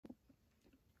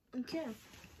Okay.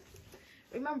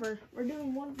 Remember, we're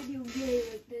doing one video a day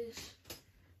like this.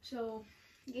 So,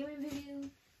 gaming video,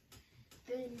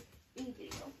 then me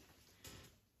video.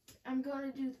 I'm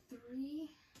gonna do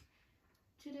 3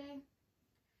 today.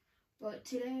 But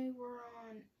today we're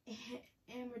on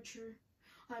amateur.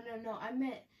 No, I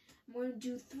meant I'm going to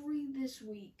do 3 this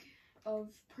week of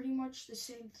pretty much the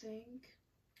same thing,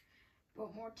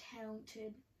 but more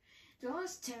talented. The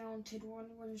less talented one,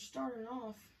 when you're starting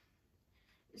off,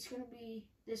 it's going to be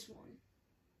this one.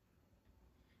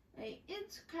 Hey,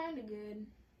 it's kind of good.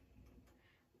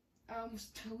 I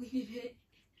almost deleted it.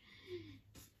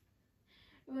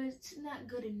 But it's not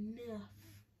good enough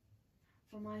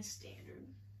for my standard.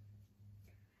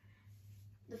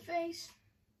 The face,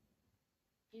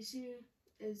 you see,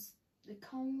 is the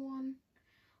cone one.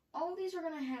 All of these are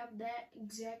going to have that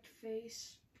exact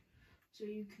face, so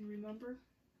you can remember.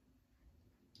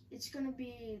 It's going to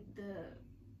be the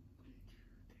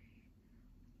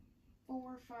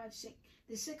 4, 5, 6,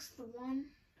 the 6th one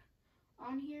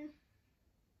on here,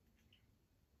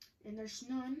 and there's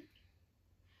none.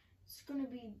 It's going to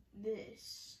be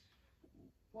this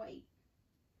white.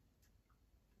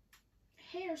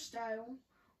 Hairstyle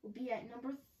will be at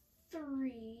number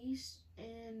 3,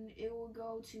 and it will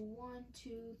go to 1,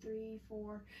 2, 3,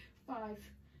 4, 5.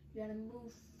 You gotta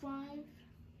move 5.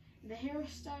 The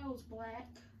hairstyle is black.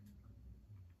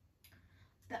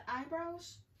 The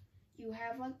eyebrows you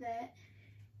have like that,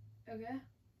 okay?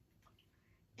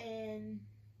 And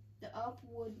the up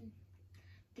would,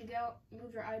 to go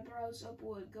move your eyebrows up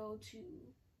would go to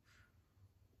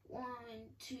 1,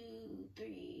 2,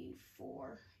 3,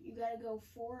 4. You gotta go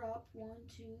 4 up. 1,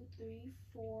 2, 3,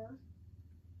 4.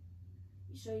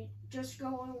 So you just go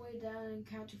all the way down and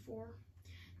count to 4.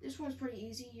 This one's pretty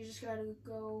easy. You just gotta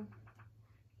go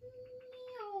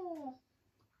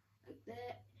like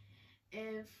that.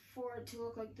 And for it to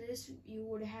look like this, you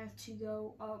would have to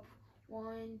go up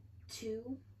 1,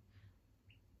 2.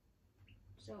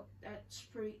 So that's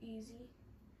pretty easy.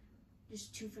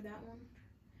 Just 2 for that one.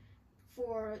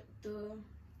 For the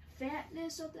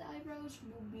fatness of the eyebrows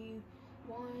will be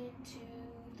 1, 2,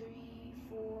 3,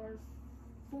 4,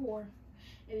 4.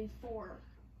 It'll be 4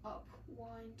 up.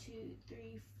 1, 2,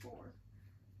 3, 4.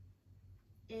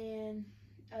 And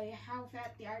how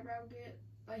fat the eyebrow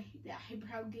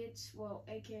gets, well,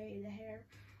 aka the hair,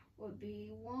 would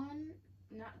be 1.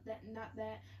 Not that.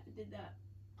 I did that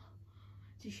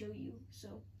to show you.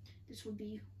 So this would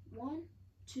be 1,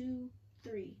 2,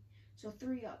 3. So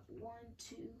 3 up. 1,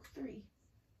 2, 3.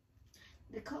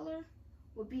 The color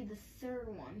would be the 3rd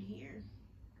one here.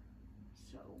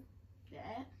 So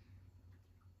that.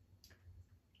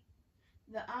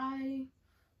 The eye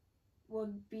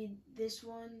would be this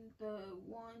one. The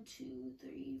 1, 2,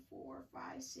 3, 4,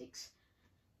 5, 6,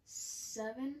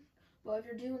 7. But if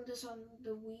you're doing this on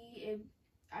the Wii,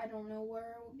 I don't know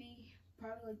where it would be.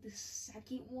 Probably like the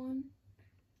 2nd one.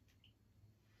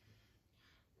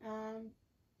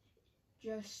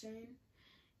 Just saying.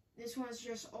 This one's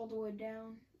just all the way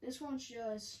down. This one's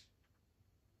just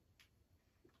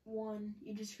 1.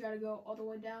 You just gotta go all the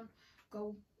way down.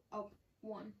 Go up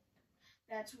 1.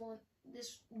 That's 1.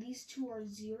 These 2 are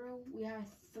 0. We have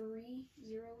 3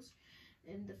 zeros.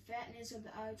 And the fatness of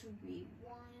the eyes would be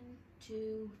 1,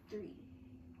 2, 3.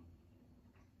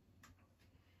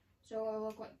 So it'll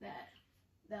look like that.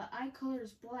 The eye color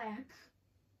is black.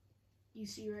 You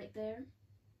see right there.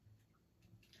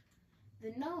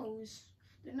 The nose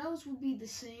will be the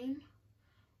same,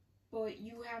 but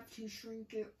you have to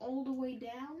shrink it all the way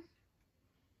down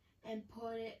and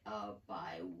put it up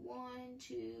by 1,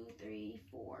 2, 3,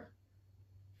 4,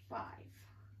 5.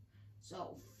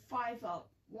 So 5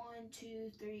 up. 1,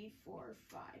 2, 3, 4,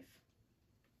 5.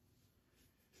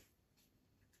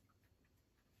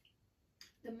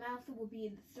 The mouth will be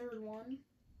the 3rd one.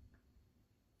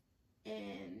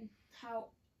 And how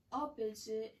up is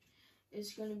it?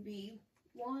 It's going to be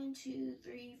 1, 2,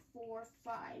 3, 4,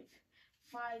 5.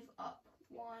 5 up.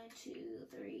 1, 2,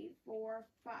 3, 4,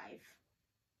 5.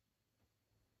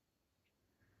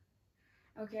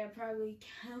 Okay, I probably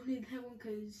counted that one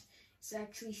because it's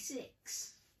actually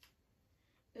 6.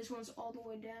 This one's all the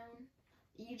way down.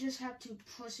 You just have to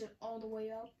push it all the way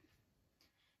up.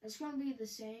 It's going to be the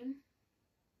same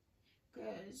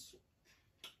because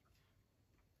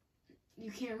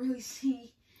you can't really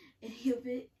see any of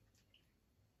it.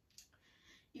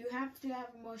 You have to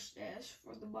have a mustache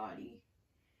for the body,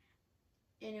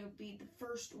 and it'll be the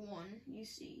 1st one you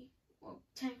see. Well,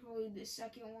 technically the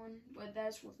 2nd one, but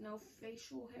that's with no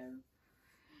facial hair.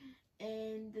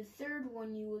 And the 3rd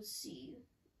one you will see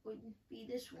would be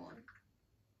this one.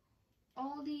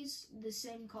 All these the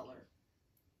same color.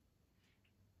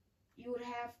 you would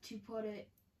have to put it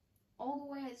all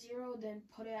the way at 0, then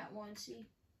put it at 1, see?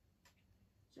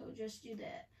 So just do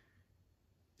that.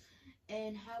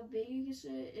 And how big is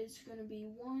it? It's going to be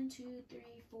 1, 2, 3,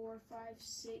 4, 5,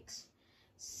 6.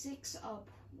 6 up.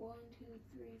 1, 2,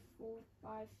 3, 4,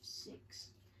 5,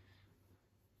 6.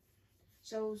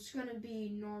 So it's going to be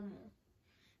normal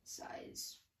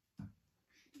size.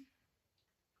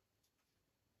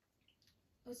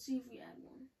 Let's see if we add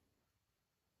one.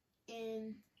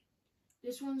 And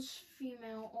this one's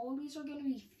female. All these are going to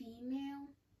be female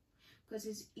because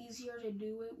it's easier to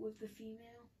do it with the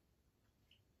female.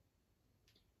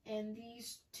 And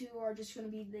these two are just going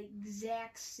to be the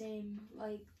exact same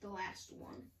like the last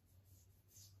one.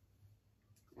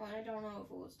 Well, I don't know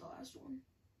if it was the last one.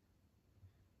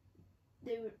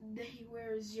 They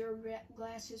wear 0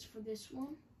 glasses for this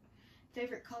one.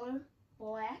 Favorite color,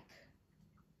 black.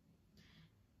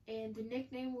 And the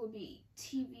nickname will be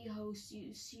TV host.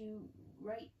 You see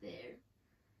right there.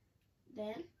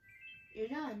 Then you're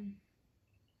done.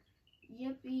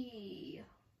 Yippee.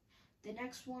 The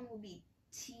next one will be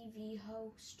TV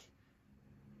host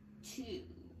 2.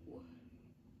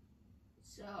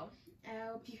 So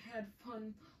I hope you had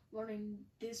fun learning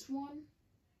this one.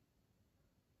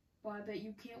 But I bet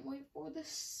you can't wait for the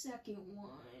second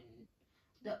one.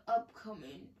 The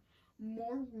upcoming.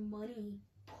 More money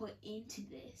put into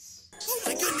this. Oh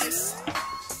my goodness!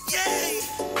 Yay!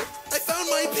 I found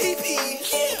my pee-pee!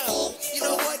 Yeah! You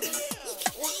know what?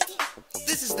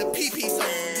 This is the pee-pee song.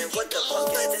 What the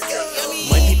fuck? Let's go!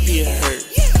 My pee-pee hurt.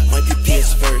 Yeah. My pee-pee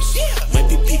is first. Yeah. My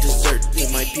pee-pee dessert.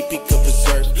 Then my pee-pee go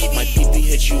berserk. My pee-pee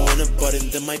hit you on a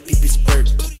button. Then my pee-pee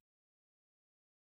spurt.